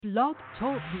Blog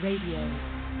Talk Radio.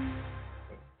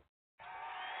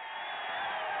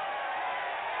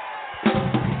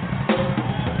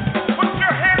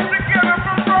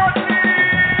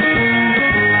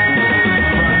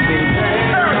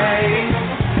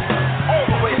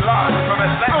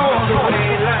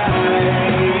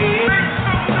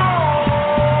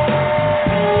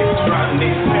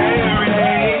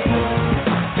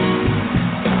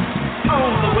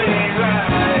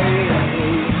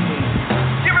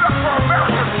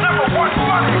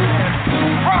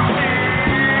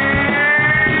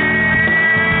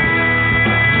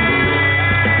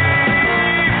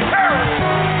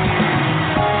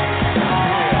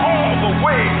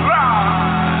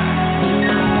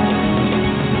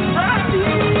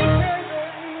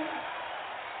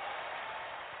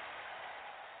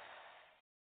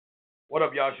 What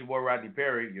up, y'all? It's your boy Rodney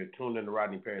Perry. You're tuned in to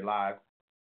Rodney Perry Live.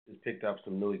 Just picked up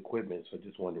some new equipment, so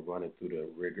just wanted to run it through the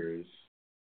rigors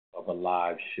of a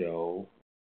live show.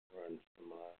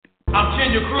 I'm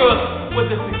Kenya Cruz with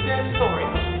the success story.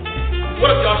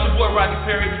 What up, y'all? It's your boy Rodney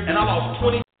Perry, and I lost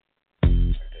 20.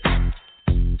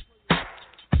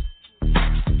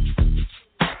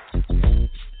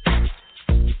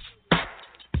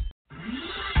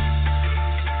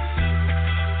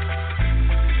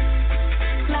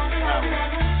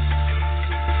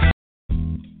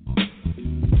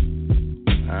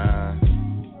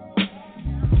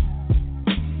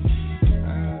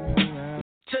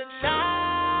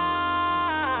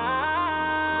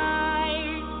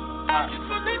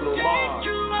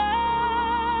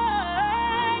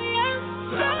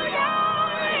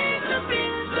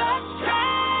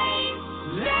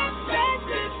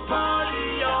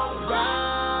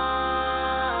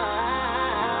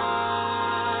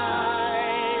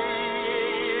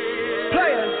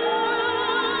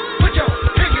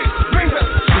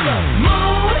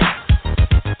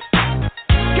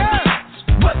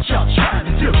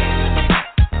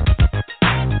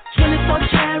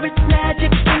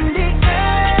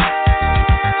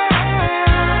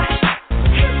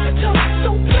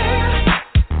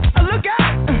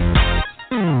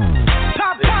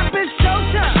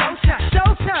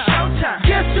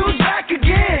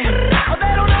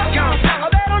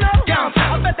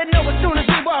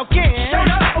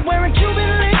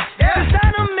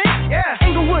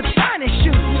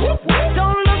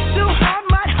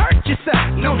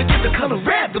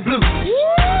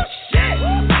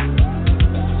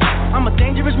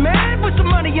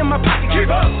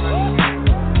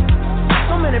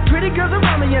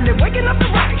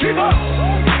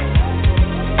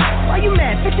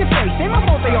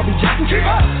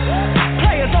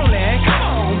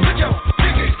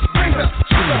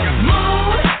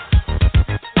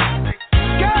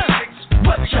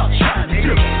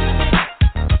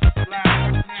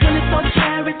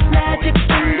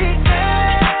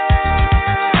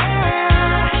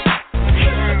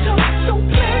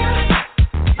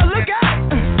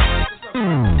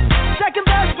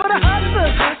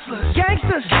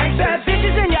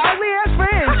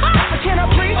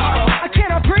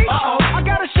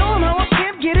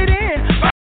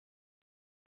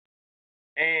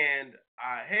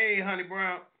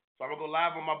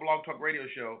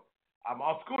 Show. I'm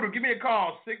on Scooter. Give me a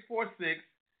call,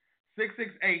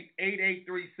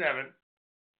 646-668-8837.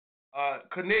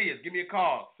 Cornelius, give me a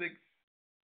call,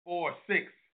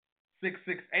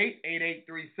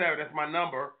 646-668-8837. That's my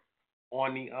number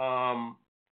on the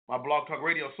my Blog Talk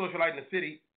Radio, Socialite in the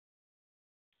City.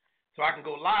 So I can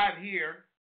go live here,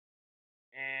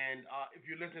 and if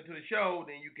you're listening to the show,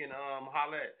 then you can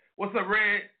holler at, what's up,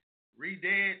 Red?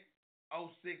 Redead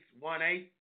 0618.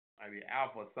 Might be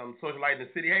Alpha, some socialite in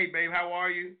the city. Hey, babe, how are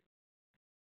you?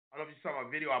 I don't know if you saw my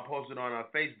video I posted on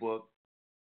Facebook,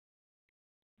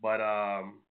 but I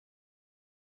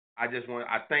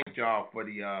thank y'all for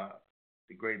the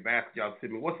great basket y'all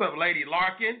sent me. What's up, Lady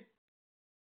Larkin?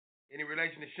 Any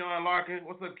relation to Sean Larkin?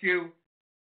 What's up, Q?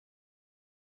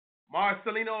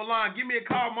 Marcelina Online, give me a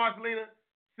call, Marcelina,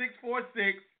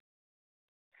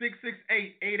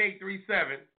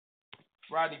 646-668-8837.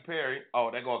 Rodney Perry. Oh,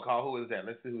 they're going to call. Who is that?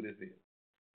 Let's see who this is.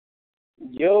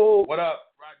 Yo. What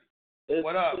up, Rodney?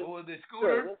 What up? Who is this,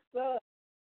 Scooter? What's up?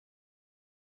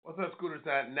 What's up, Scooter?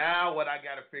 Son? Now what I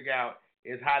got to figure out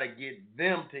is how to get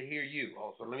them to hear you.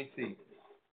 Oh, so let me see.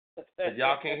 'Cause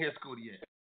y'all can't hear Scooter yet.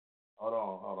 Hold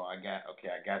on. I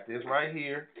got this right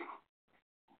here.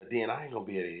 But then I ain't going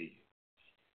to be able to hear you.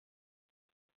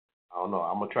 I don't know.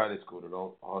 I'm going to try this, Scooter.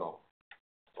 Hold on.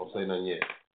 Don't say nothing yet.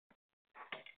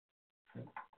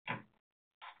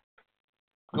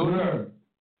 Scooter.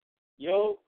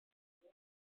 Yo.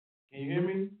 Can you hear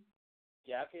me?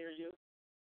 Yeah, I can hear you.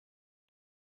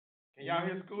 Can y'all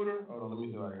hear Scooter? Hold on, let me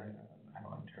do it. How do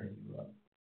I turn you up?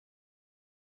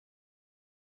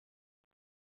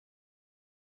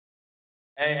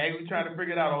 Hey, we trying to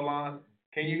figure it out, Olan.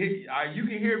 Can you hear? You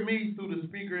can hear me through the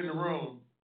speaker in the room,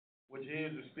 which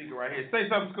is the speaker right here. Say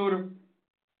something, Scooter.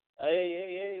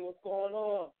 Hey, what's going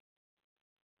on?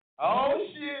 Oh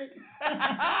shit!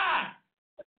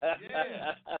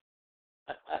 Yeah.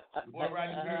 Boy,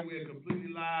 Rodney Perry, we are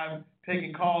completely live,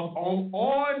 taking calls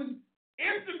on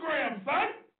Instagram, son.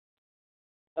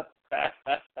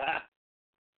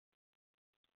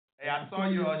 Hey, I saw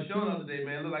your show the other day,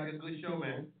 man. It looked like a good show,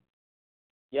 man.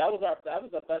 Yeah, that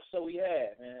was the best show we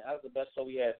had, man. That was the best show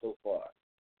we had so far.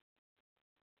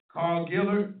 Carl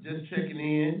Giller, just checking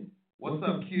in. What's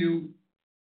up, Q?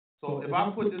 So if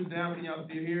I put this down, can y'all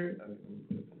still hear it?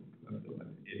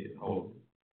 Hold on.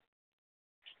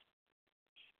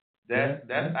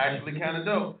 That's actually kind of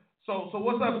dope. So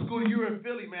what's up, Scooter? You're in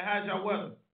Philly, man. How's y'all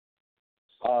weather?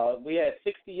 We had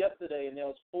 60 yesterday, and there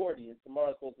was 40, and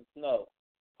tomorrow's supposed to snow.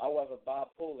 However,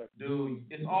 bipolar. Dude,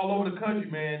 it's all over the country,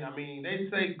 man. I mean, they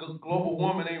say global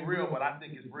warming ain't real, but I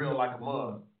think it's real like a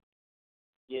mug.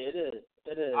 Yeah, it is.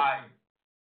 It is. All right.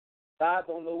 I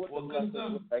don't know what Well, the good fuck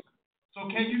stuff. is like. So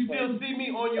can you still see me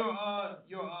on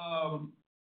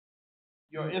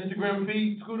your Instagram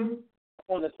feed, Scooter?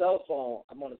 I'm on the cell phone,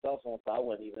 so I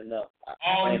wouldn't even know.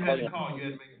 Oh, you had to call. You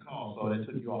had to make a call, so that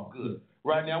took you off. Good.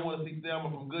 Right now, I want to see Thelma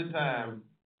from Good Time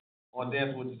on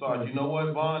Dancing with the Stars. You know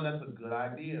what, Vaughn? That's a good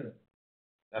idea.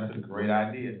 That's a great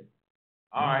idea.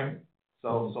 All right. So,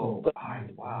 all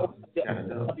right. Wow. Kind of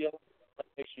dope.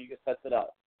 Make sure you can test it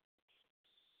out.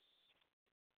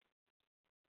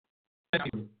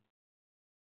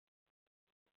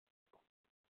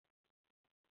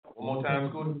 One more time,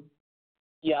 Scooter.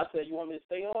 Yeah, I said, you want me to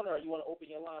stay on, or you want to open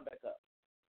your line back up?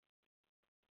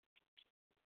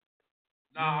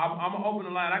 No, I'm gonna open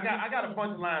the line. I got a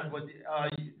bunch of lines, but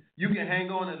you can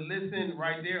hang on and listen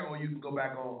right there, or you can go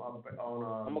back on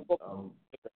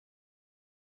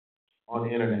the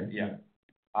internet. Yeah.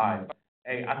 All right.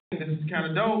 Hey, I think this is kind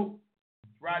of dope.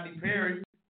 Rodney Perry.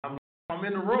 I'm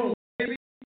in the room, baby.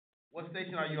 What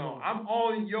station are you on? I'm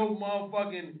on your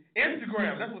motherfucking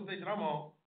Instagram. That's what station I'm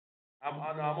on. I'm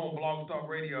on Blog Talk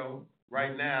Radio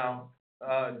right now.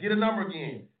 Get a number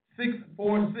again.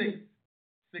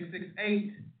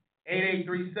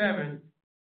 646-668-8837.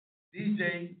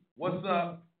 DJ, what's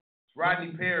up? It's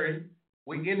Rodney Perry.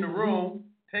 We in the room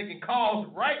taking calls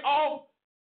right off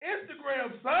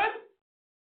Instagram, son.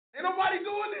 Ain't nobody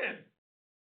doing this.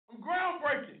 I'm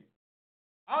groundbreaking.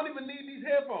 I don't even need these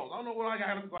headphones. I don't know what I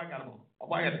got them on.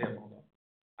 Why I got the headphones on?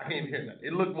 I can't even hear that.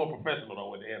 It looks more professional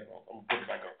though with the headphones. I'm gonna put it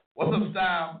back on. What's up,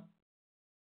 Style?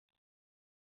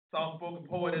 Soft-spoken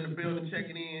poet in the building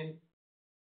checking in.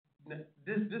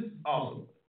 This is awesome.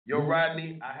 Yo,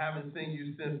 Rodney, I haven't seen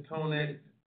you since Tonex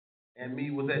and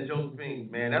me was at Josephine.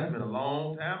 Man, that's been a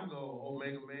long time ago,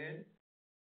 Omega Man.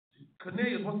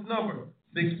 Cornelius, what's the number?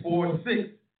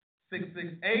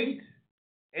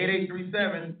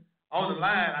 646-668-8837. On the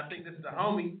line, I think this is the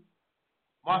homie.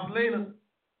 Marcelina.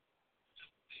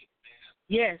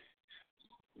 Yes.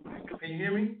 Can you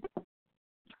hear me?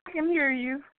 I can hear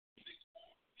you.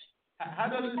 How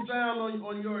does it sound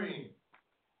on your end?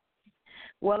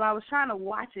 Well, I was trying to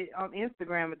watch it on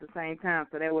Instagram at the same time,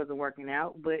 so that wasn't working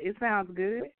out, but it sounds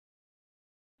good.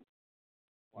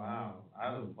 Wow.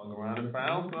 I just fuck around and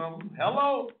found something.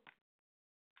 Hello.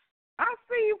 I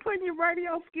see you putting your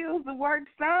radio skills to work,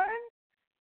 son.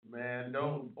 Man,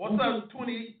 don't. What's up,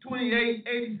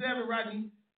 2887,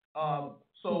 Rodney?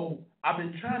 So I've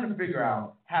been trying to figure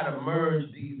out how to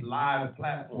merge these live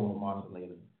platforms,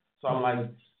 Marcelina. So I'm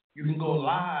like, you can go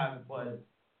live, but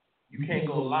you can't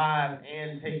go live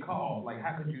and take calls. Like,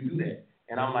 how could you do that?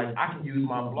 And I'm like, I can use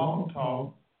my Blog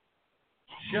Talk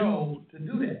show to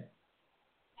do that.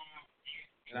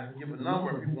 And I can give a number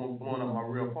if people want blowing up my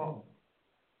real phone.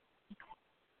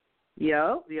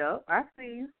 Yep, I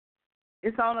see you.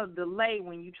 It's on a delay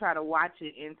when you try to watch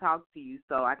it and talk to you,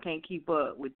 so I can't keep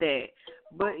up with that.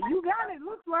 But you got it,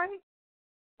 looks like.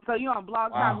 So you on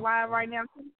Blog Talk Live right now?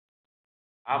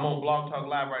 I'm on Blog Talk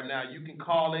Live right now. You can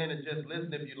call in and just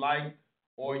listen if you like,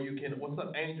 or you can. What's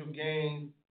up, Angel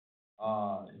Games,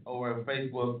 over at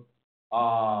Facebook.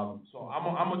 So I'm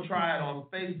gonna try it on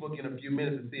Facebook in a few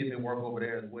minutes to see if it works over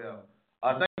there as well.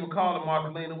 Thank you for calling,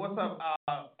 Marcelina. What's up,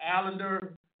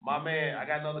 Allender? My man, I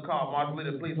got another call.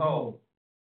 Marcelina, please hold.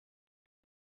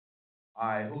 All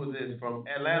right, who is this? From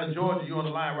Atlanta, Georgia. You on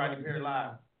the line, Rodney Perry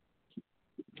Live.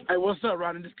 Hey, what's up,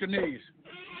 Rodney? This is Cornelius.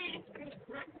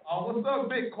 What's up,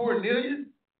 Big Cornelius?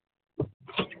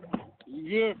 You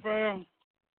good, fam?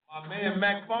 My man,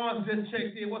 Mac Fonz just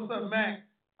checked in. What's up, Mac?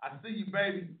 I see you,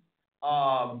 baby.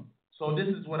 So this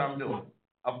is what I'm doing.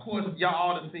 Of course, y'all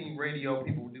all have seen radio.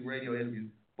 People do radio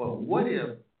interviews. But what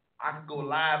if I could go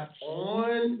live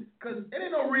on? Because there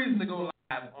ain't no reason to go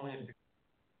live on Instagram.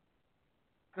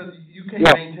 Because you can't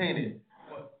maintain it.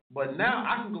 But now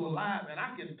I can go live and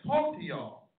I can talk to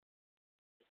y'all.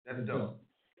 That's dope.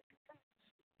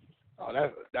 Oh,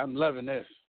 I'm loving this.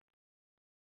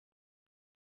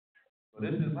 Well,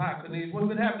 this is hot, Cornelius. What's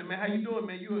been happening, man? How you doing,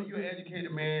 man? You're an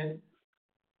educated man.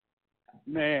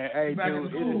 Man, hey,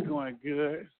 dude, it is going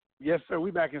good. Yes, sir.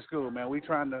 We back in school, man. We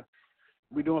doing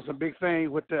some big things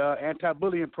with the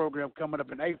anti-bullying program coming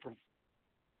up in April.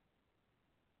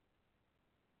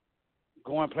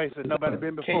 Going places nobody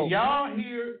been before. Can y'all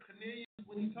hear Cornelius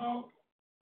when he talks?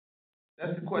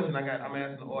 That's the question I'm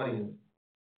asking the audience.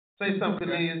 Say something,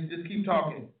 Cornelius. Just keep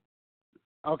talking.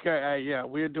 Okay, yeah,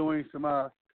 we're doing some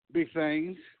big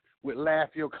things with Laugh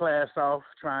Your Class Off,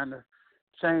 trying to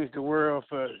change the world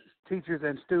for teachers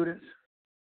and students.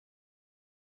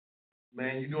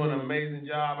 Man, you're doing an amazing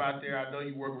job out there. I know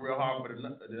you work real hard for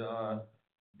the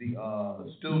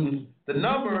students. The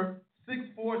number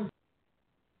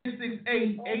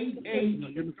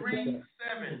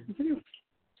 646-668-8837.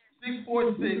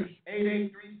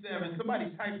 646-8837. Somebody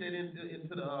type that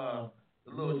into the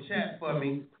little chat for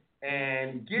me.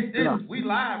 And get this, we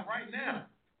live right now.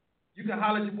 You can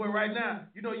holler at your boy right now.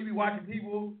 You know, you be watching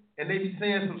people and they be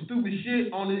saying some stupid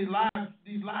shit on these live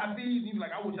feeds. And you be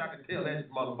like, I wish I could tell that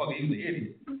motherfucker he was an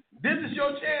idiot. This is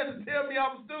your chance to tell me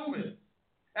I'm stupid.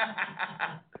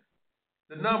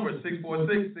 The number is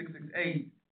 646-668.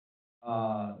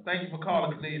 Thank you for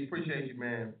calling, Cornelius. Appreciate you,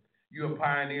 man. You're a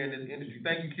pioneer in this industry.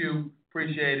 Thank you, Q.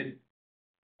 Appreciate it.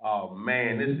 Oh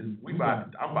man,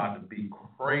 I'm about to be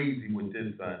crazy with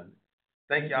this, son.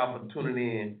 Thank y'all for tuning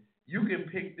in. You can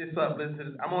pick this up. Listen to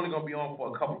this. I'm only gonna be on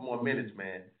for a couple more minutes,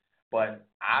 man. But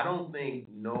I don't think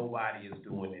nobody is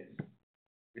doing this.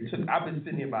 I've been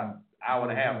sitting here about an hour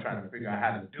and a half trying to figure out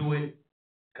how to do it.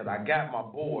 Cause I got my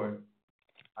board.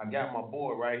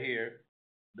 Right here.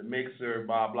 The mixer,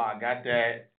 blah blah. I got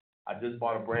that. I just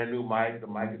bought a brand new mic. The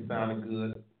mic is sounding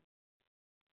good.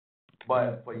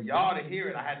 But for y'all to hear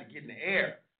it, I had to get in the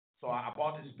air. So I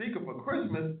bought this speaker for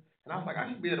Christmas, and I was like, I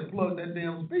should be able to plug that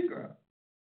damn speaker up.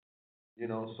 You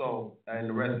know, so, and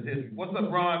the rest is history. What's up,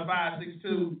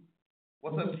 Ron562?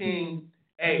 What's up, King?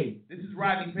 Hey, this is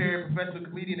Rodney Perry, professional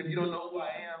comedian. If you don't know who I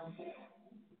am,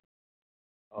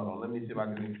 hold on, let me see if I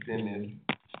can extend this.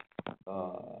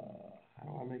 How do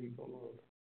I make it go low?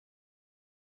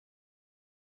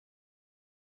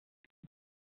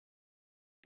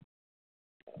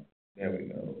 There we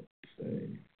go.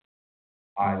 Save.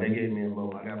 All right, they gave me I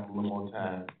got a little more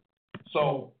time.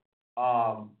 So,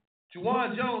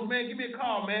 Juwan Jones, man, give me a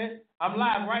call, man. I'm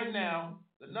live right now.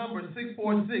 The number is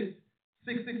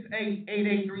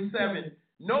 646-668-8837.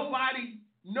 Nobody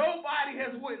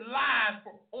has went live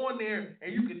on there,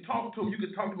 and you can talk to them. You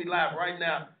can talk to me live right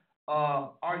now.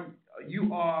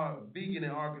 You are vegan in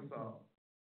Arkansas?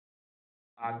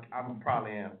 I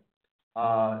probably am.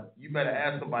 You better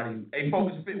ask somebody. Hey,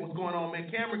 Focus Fit, what's going on,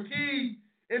 man? Cameron Keys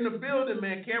in the building,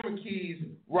 man. Cameron Keys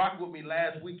rocked with me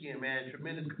last weekend, man.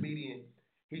 Tremendous comedian.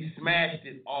 He smashed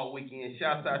it all weekend.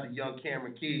 Shouts out to young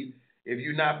Cameron Keys. If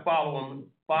you're not following him,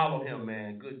 follow him,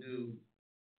 man. Good dude.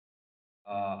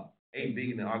 Ain't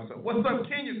vegan in Arkansas. What's up,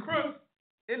 Kenya Crooks?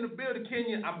 In the building,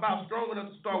 Kenya. I'm about strong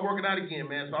enough to start working out again,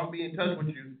 man. So I'll be in touch with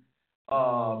you.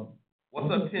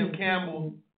 What's up, Tim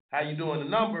Campbell? How you doing? The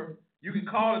number, you can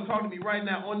call and talk to me right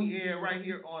now on the air right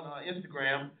here on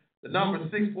Instagram. The number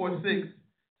is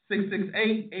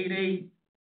 646-668-8837.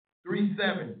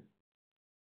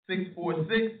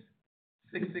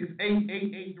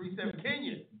 646-668-8837.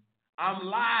 Kenya, I'm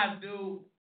live, dude,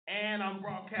 and I'm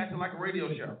broadcasting like a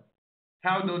radio show.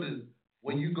 How do this?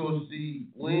 When we gonna see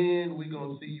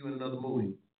you in another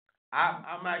movie?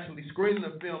 I'm actually screening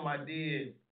a film I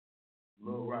did,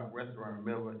 Little Rock Restaurant.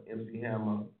 Remember MC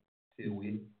Hammer, Till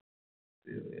We?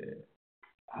 Yeah.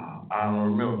 I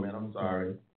don't remember, man. I'm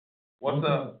sorry. What's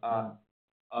up,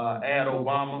 Ad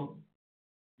Obama?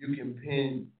 You can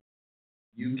pin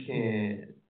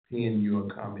your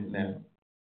comment now.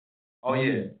 Oh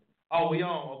yeah. Oh, we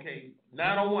on. Okay.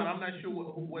 901. I'm not sure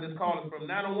what it's calling from.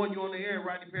 901. You on the air?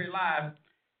 Rodney Perry Live.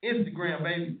 Instagram,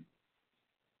 baby.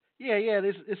 Yeah.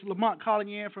 It's Lamont calling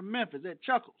you in from Memphis at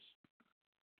Chuckles.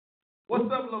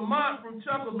 What's up, Lamont from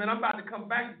Chuckles, man? I'm about to come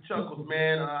back to Chuckles,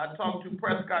 man. I talked to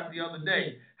Prescott the other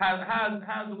day. How's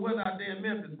the weather out there in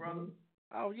Memphis, brother?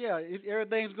 Oh, yeah.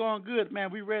 Everything's going good,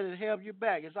 man. We ready to have you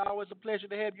back. It's always a pleasure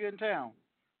to have you in town.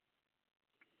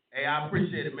 Hey, I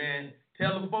appreciate it, man.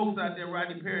 Tell the folks out there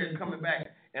Rodney Perry is coming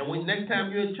back. And when next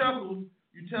time you're in Chuckles,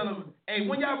 You tell them, hey,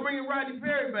 when y'all bringing Rodney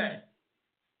Perry back?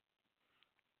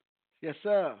 Yes,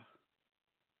 sir.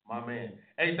 My man.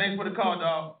 Hey, thanks for the call,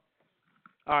 dog.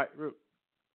 All right, Root.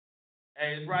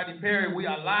 Hey, it's Rodney Perry. We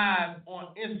are live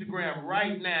on Instagram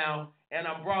right now, and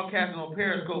I'm broadcasting on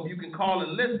Periscope. You can call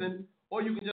and listen, or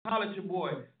you can just holler at your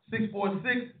boy,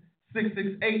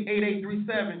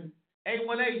 646-668-8837.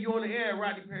 818, you on the air,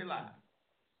 Rodney Perry Live.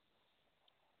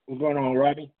 What's going on,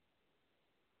 Rodney?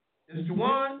 Is it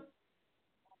Juwan?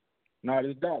 No,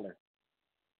 this Dollar.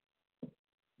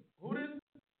 Who this?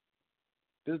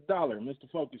 This Dollar, Mr.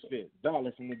 Focus Fit.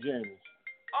 Dollar from the Jammers.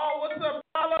 Oh, what's up,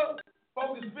 Dollar?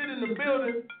 Focus Fit in the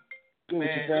building. Good,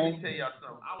 man, let me tell y'all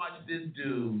something. I watched this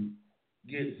dude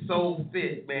get so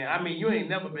fit, man. I mean, you ain't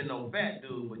never been no fat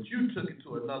dude, but you took it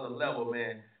to another level,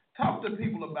 man. Talk to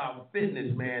people about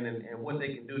fitness, man, and what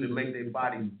they can do to make their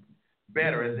bodies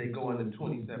better as they go into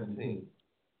 2017.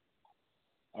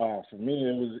 For me,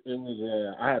 it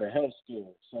was I had a health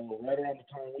scare. So right around the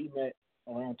time we met,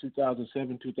 around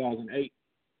 2007, 2008,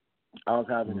 I was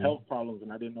having health problems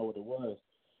and I didn't know what it was.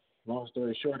 Long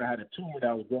story short, I had a tumor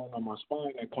that was growing on my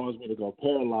spine that caused me to go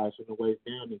paralyzed from the waist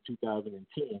down in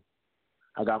 2010.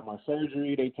 I got my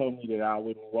surgery. They told me that I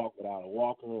wouldn't walk without a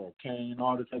walker or a cane,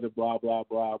 all this other blah, blah,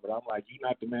 blah. But I'm like, you're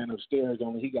not the man upstairs.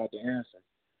 Only he got the answer.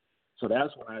 So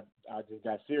that's when I just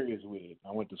got serious with it.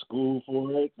 I went to school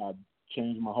for it. I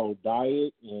changed my whole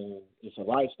diet, and it's a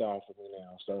lifestyle for me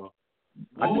now. So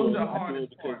what was the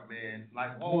hardest part, man?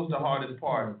 Like, what was the hardest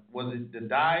part? Was it the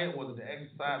diet? Was it the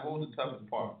exercise? What was the toughest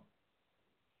part?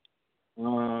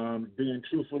 Being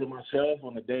truthful to myself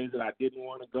on the days that I didn't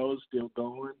want to go, still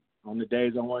going. On the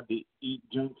days I wanted to eat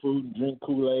junk food and drink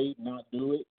Kool-Aid, not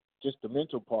do it. Just the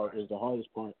mental part is the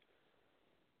hardest part.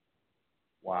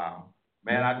 Wow.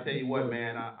 Man, I tell you what,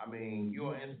 man, I mean,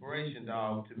 you're an inspiration,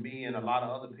 dog, to me and a lot of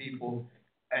other people.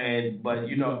 But,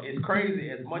 you know, it's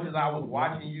crazy. As much as I was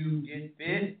watching you get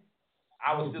fit,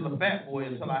 I was still a fat boy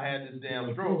until I had this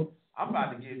damn stroke. I'm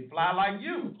about to get fly like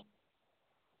you.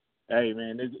 Hey,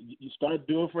 man, you start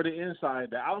doing for the inside.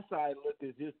 The outside look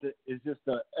is just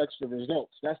the extra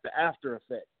results. That's the after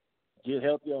effect. Get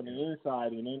healthy on the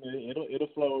inside, and then it'll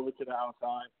flow over to the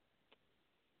outside.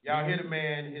 Y'all hear the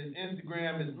man. His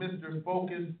Instagram is Mr.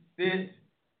 Focus Fit.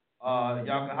 Y'all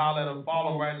can holler at him,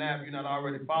 follow him right now if you're not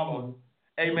already following.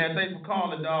 Hey, man, thanks for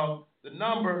calling, dog. The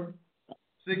number,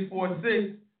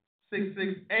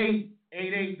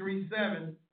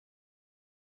 646-668-8837.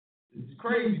 It's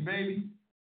crazy, baby.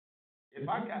 If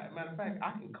I got, matter of fact,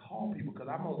 I can call people because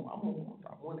I'm on.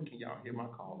 I wonder, can y'all hear my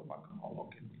call? If I call,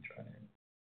 okay, let me try that.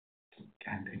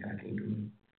 God dang, I can't do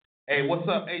it. Hey, what's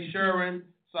up? Hey, Sharon,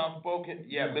 soft spoken.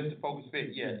 Yeah, Mr. Focus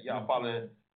Fit. Yeah, y'all following.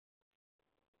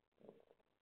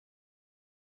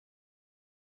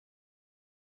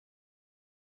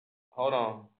 Hold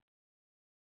on.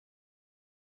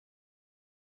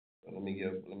 Let me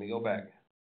go back.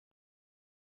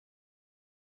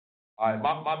 All right,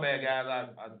 my bad, guys.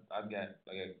 I got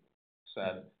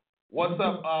excited. What's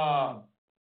up,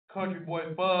 Country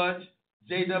Boy Fudge,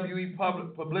 JWE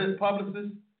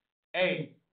Publicist?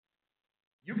 Hey,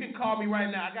 you can call me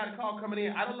right now. I got a call coming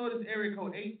in. I don't know this area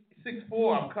code,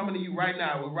 864. I'm coming to you right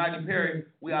now with Rodney Perry.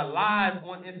 We are live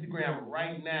on Instagram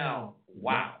right now.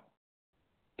 Wow.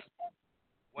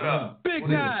 What up? Big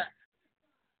guy.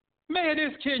 Man,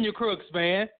 this Kenya Crooks,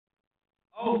 man.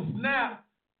 Oh, snap.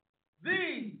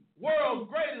 The world's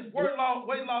greatest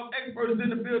weight loss expert is in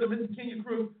the building, Mr. Kenya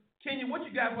Crooks. Kenya, what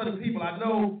you got for the people? I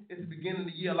know it's the beginning of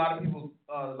the year. A lot of people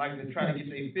like to try to get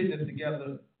their fitness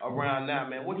together around now,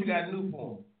 man. What you got new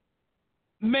for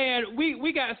them? Man,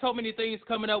 we got so many things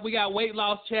coming up. We got weight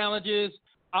loss challenges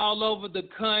all over the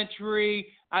country.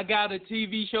 I got a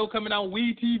TV show coming on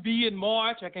WeTV in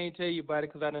March. I can't tell you about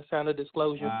it because I didn't sign a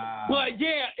disclosure. But,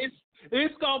 yeah, it's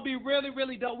going to be really,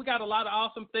 really dope. We got a lot of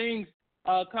awesome things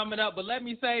coming up. But let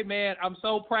me say, man, I'm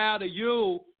so proud of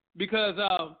you because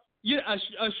a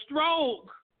stroke,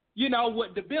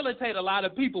 would debilitate a lot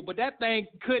of people. But that thing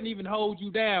couldn't even hold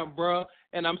you down, bro.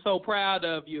 And I'm so proud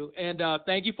of you. And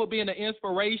thank you for being an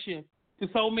inspiration to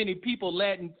so many people,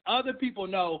 letting other people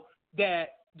know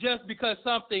that just because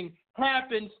something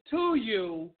happens to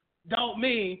you don't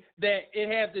mean that it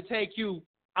has to take you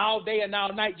all day and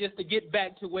all night just to get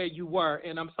back to where you were.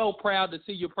 And I'm so proud to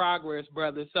see your progress,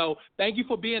 brother. So thank you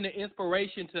for being an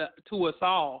inspiration to us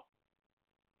all.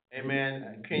 Hey,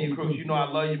 man, Kenya Crooks, I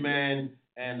love you, man.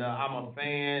 And I'm a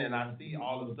fan, and I see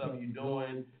all the stuff you're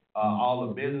doing, all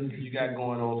the businesses you got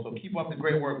going on. So keep up the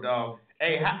great work, dog.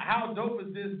 Hey, how dope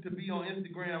is this to be on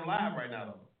Instagram Live right now,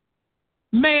 though?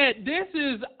 Man, this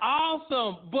is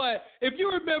awesome. But if you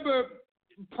remember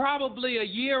probably a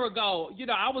year ago,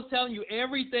 I was telling you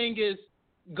everything is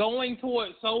going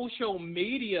towards social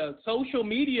media. Social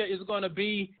media is going to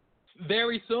be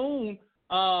very soon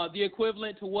the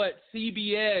equivalent to what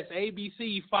CBS,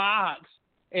 ABC, Fox,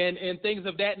 and things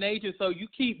of that nature. So you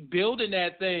keep building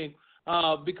that thing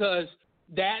because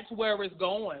that's where it's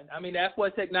going. I mean, that's where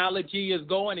technology is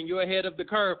going, and you're ahead of the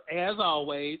curve, as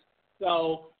always.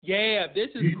 So, yeah, this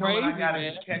is crazy, I got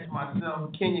man. to catch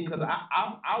myself, Kenya, because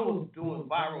I was doing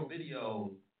viral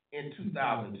videos in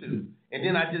 2002, and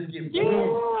then I just get bored.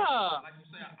 Yeah. Like you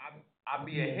say, I'll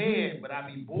be ahead, but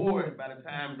I'll be bored by the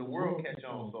time the world catch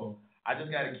on. So I just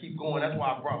got to keep going. That's why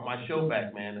I brought my show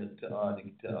back, man, to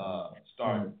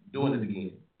start doing it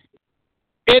again.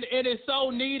 It is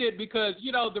so needed because,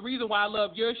 you know, the reason why I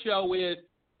love your show is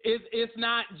it's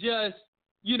not just,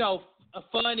 you know, a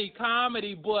funny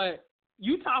comedy, but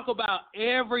you talk about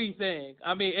everything.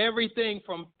 I mean, everything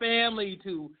from family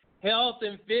to health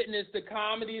and fitness to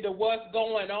comedy to what's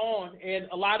going on. And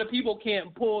a lot of people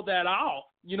can't pull that off.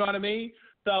 You know what I mean?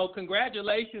 So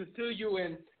congratulations to you.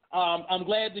 And I'm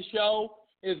glad the show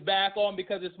is back on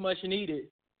because it's much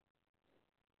needed.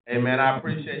 Hey, man, I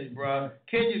appreciate you, bro.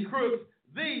 Kenya Crooks,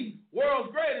 the world's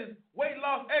greatest weight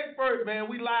loss expert, man.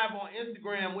 We live on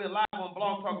Instagram. We're live on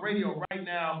Blog Talk Radio right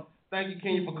now. Thank you,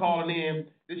 Kenya, for calling in.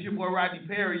 This is your boy, Rodney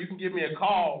Perry. You can give me a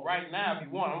call right now if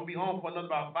you want. I'm going to be on for another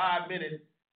about 5 minutes.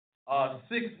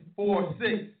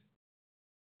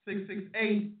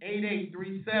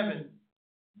 646-668-8837.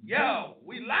 Yo,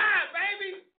 we live,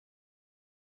 baby.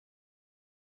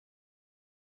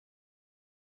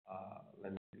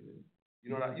 Let me do this. You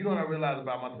know what I realize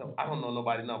about myself? I don't know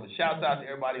nobody's number. Shouts out to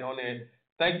everybody on there.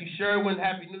 Thank you, Sherwin.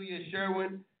 Happy New Year,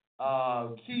 Sherwin.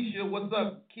 Keisha, what's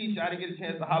up, Keisha? I didn't get a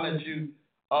chance to holler at you.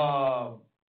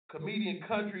 Comedian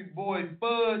Country Boy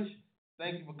Fudge,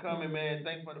 thank you for coming, man.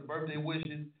 Thanks for the birthday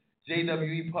wishes.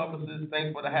 JWE Publicist,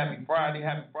 thanks for the Happy Friday.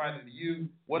 Happy Friday to you.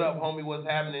 What up, homie? What's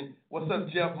happening? What's up,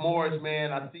 Jeff Morris,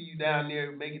 man? I see you down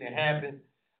there making it happen.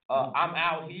 I'm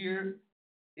out here.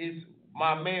 It's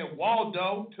my man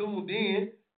Waldo tuned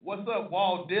in. What's up,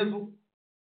 Wald Dizzle?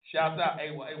 Shouts out. Hey,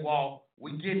 Wald,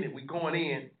 we getting it. We going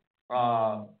in.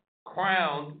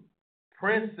 Crowned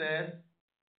Princess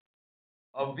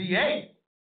of VA.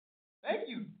 Thank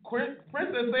you,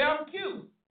 Princess. Say I'm cute.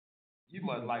 You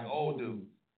must like old dudes.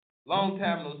 Long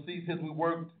time no see since we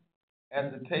worked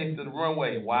at the Taste of the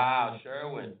Runway. Wow,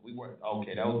 Sherwin. We worked.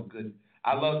 Okay, that was good.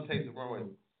 I love the Taste of the Runway.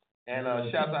 And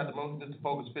shout out to Mr.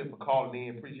 Focus Fit for calling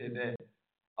in. Appreciate that.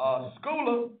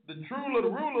 Schooler, the Truler, the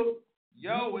Ruler.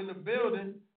 Yo, in the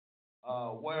building.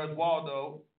 Where's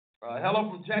Waldo? Hello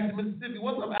from Jackson, Mississippi.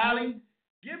 What's up, Allie?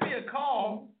 Give me a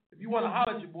call if you want to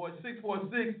holler at your boy,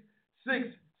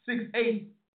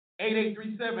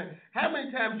 646-668-8837. How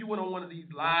many times you went on one of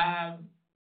these live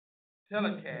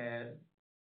telecasts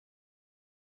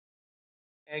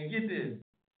and get this,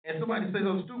 and somebody say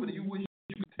something stupid and you wish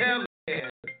you could tell the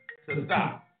cast to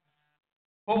stop?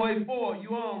 484,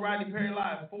 you on Rodney Perry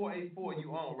Live. 484,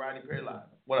 you on Rodney Perry Live.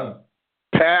 What up?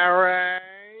 Perry.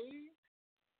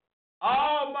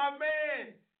 Oh, my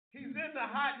man. He's in the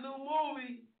hot new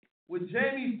movie with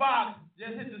Jamie Foxx.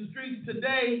 Just hit the streets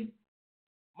today.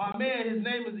 My man, his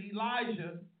name is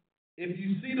Elijah. If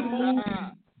you see the movie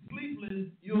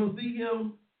Sleepless, you'll see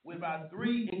him with about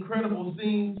 3 incredible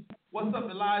scenes. What's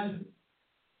up, Elijah?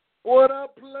 What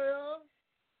up, player?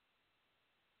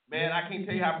 Man, I can't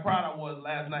tell you how proud I was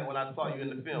last night when I saw you in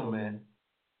the film, man.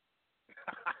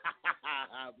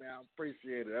 Man, I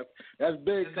appreciate it. That's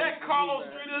big. Is that Carlos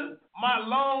Streeter, my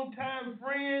longtime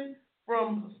friend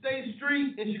from State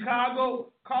Street in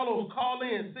Chicago? Carlos, call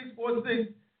in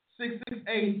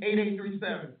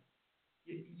 646-668-8837.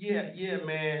 Yeah,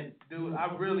 man, dude. I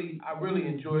really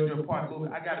enjoyed your part of the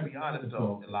movie. I got to be honest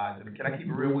though, Elijah. Can I keep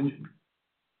it real with you?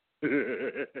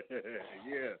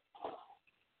 Yeah.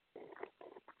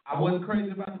 I wasn't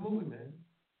crazy about the movie, man.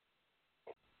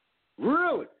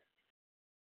 Really?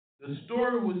 The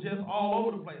story was just all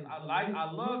over the place. I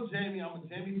love Jamie. I'm a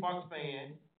Jamie Foxx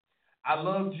fan. I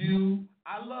loved you.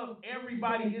 I love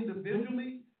everybody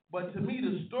individually, but to me,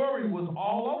 the story was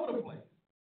all over the place.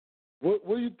 What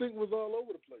do you think was all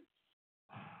over the place?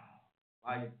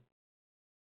 Like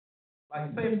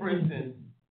say for instance,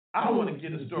 I don't want to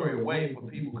give the story away for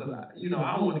people because I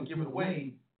don't want to give it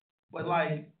away. But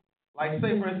like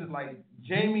say for instance, like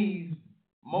Jamie's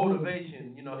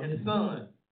motivation, his son.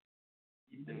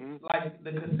 Mm-hmm. Like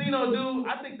the casino dude,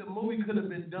 I think the movie could have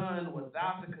been done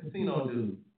without the casino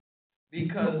dude.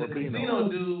 Because the casino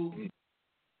dude,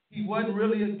 he wasn't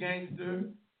really a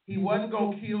gangster. He wasn't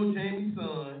going to kill Jamie's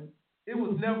son. It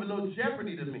was never no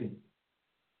jeopardy to me.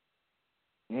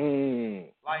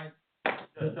 Like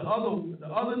the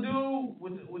other dude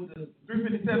with the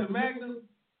 357 Magnum,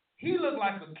 he looked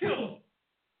like a killer,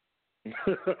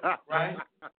 right?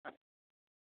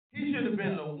 He should have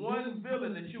been the one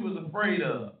villain that you was afraid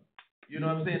of. You know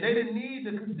what I'm saying? They didn't need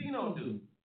the casino dude.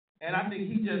 And I think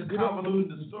he just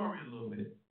convoluted the story a little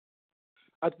bit.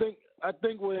 I think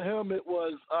with him it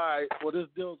was, all right, well, this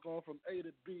deal's going from A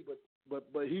to B,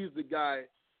 but he's the guy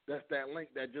that's that link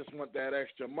that just want that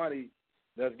extra money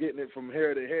that's getting it from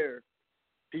here to here.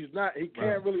 He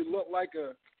can't really look like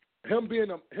him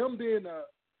being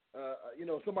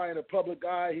somebody in the public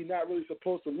eye. He's not really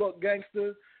supposed to look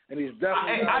gangster, and he's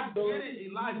definitely I get it,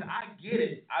 Elijah. I get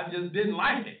it. I just didn't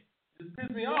like it. It just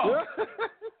pissed me off.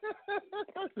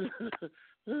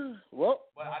 Well,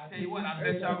 but I tell you what, I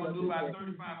bet y'all gonna do about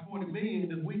 35-40 million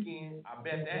this weekend. I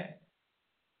bet that.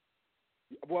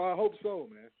 Well, I hope so,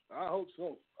 man. I hope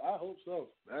so.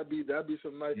 That'd be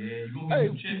some nice. Yeah, you gonna get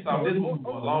some chicks off this movie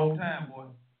for a long time, boy.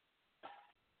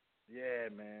 Yeah,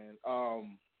 man.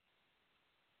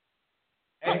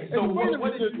 Hey, so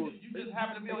what did you just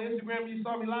happened to be on Instagram? You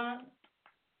saw me live?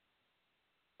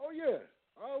 Oh yeah,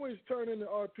 I always turn into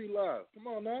RP Live. Come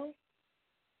on now.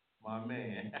 My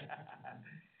man.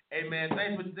 Hey man,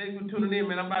 thanks for tuning in,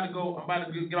 man. I'm about to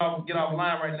get off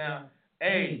line right now.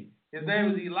 Hey, his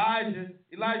name is Elijah.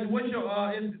 Elijah, what's your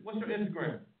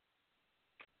Instagram?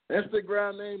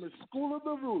 Instagram name is School of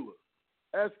the Ruler.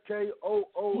 SKOOLA.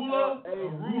 School of the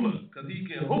Ruler, because he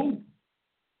can hoop.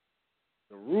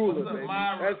 The Ruler, baby.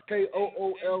 SKOOLA.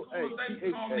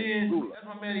 That's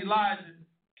my man Elijah.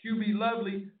 QB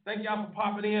Lovely. Thank y'all for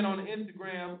popping in on the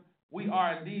Instagram. We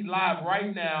are indeed live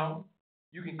right now.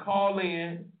 You can call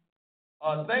in.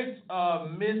 Thanks,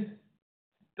 Mr.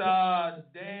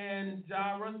 Dan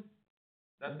Jairus.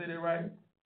 Did I say that right?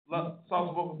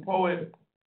 Soft-spoken poet.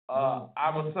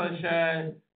 I'm a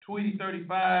Sunshine. Tweety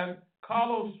 35.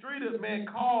 Carlos Streeter, man,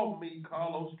 call me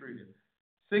Carlos Streeter.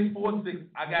 646.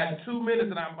 I got 2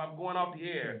 minutes and I'm going off the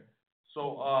air.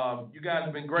 So you guys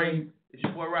have been great. It's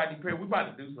your boy Rodney Perry. We're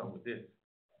about to do something with this.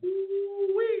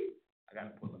 Woo-wee. I got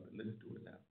to pull up and let's do it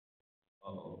now.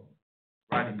 Uh-oh.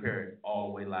 Rodney Perry, all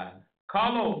the way live.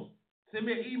 Carlos, send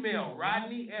me an email,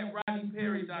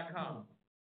 rodney@rodneyperry.com.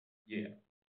 Yeah.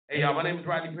 Hey, y'all, my name is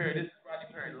Rodney Perry. This is Rodney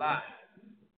Perry Live.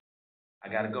 I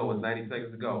got to go. It's 90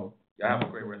 seconds to go. Y'all have a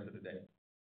great rest of the day.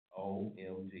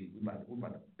 OMG. We about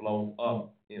to blow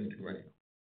up Instagram.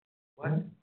 What?